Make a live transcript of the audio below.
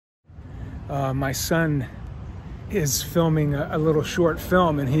My son is filming a little short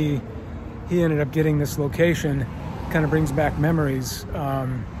film, and he ended up getting this location. Kind of brings back memories.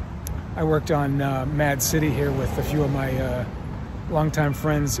 I worked on Mad City here with a few of my longtime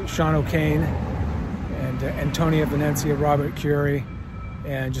friends, Shawn K and Antonia Venencia, Robert Curie,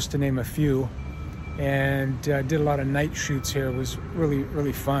 and just to name a few. And did a lot of night shoots here. It was really,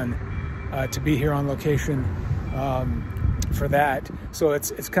 really fun to be here on location for that. So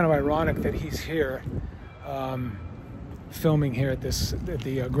it's kind of ironic that he's here filming here at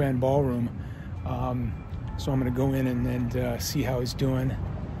the Grand Ballroom. So I'm going to go in and see how he's doing.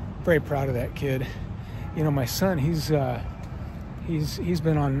 Very proud of that kid. You know, my son, he's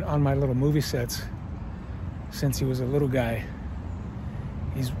been on my little movie sets since he was a little guy.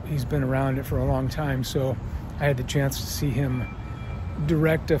 He's been around it for a long time, so I had the chance to see him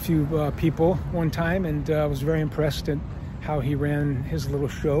direct a few people one time, and I was very impressed at how he ran his little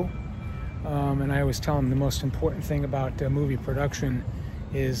show. And I always tell him the most important thing about movie production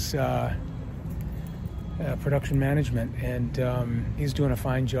is production management, and he's doing a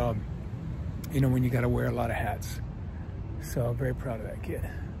fine job, you know, when you got to wear a lot of hats. So very proud of that kid.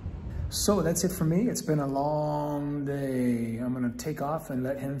 So that's it for me. It's been a long day. I'm gonna take off and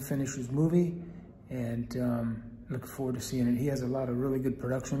let him finish his movie, and look forward to seeing it. He has a lot of really good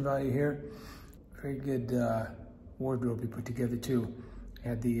production value here. Very good wardrobe he put together too.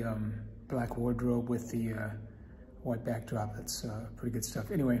 Had the black wardrobe with the white backdrop. That's pretty good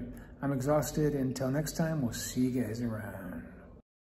stuff. Anyway, I'm exhausted. Until next time, we'll see you guys around.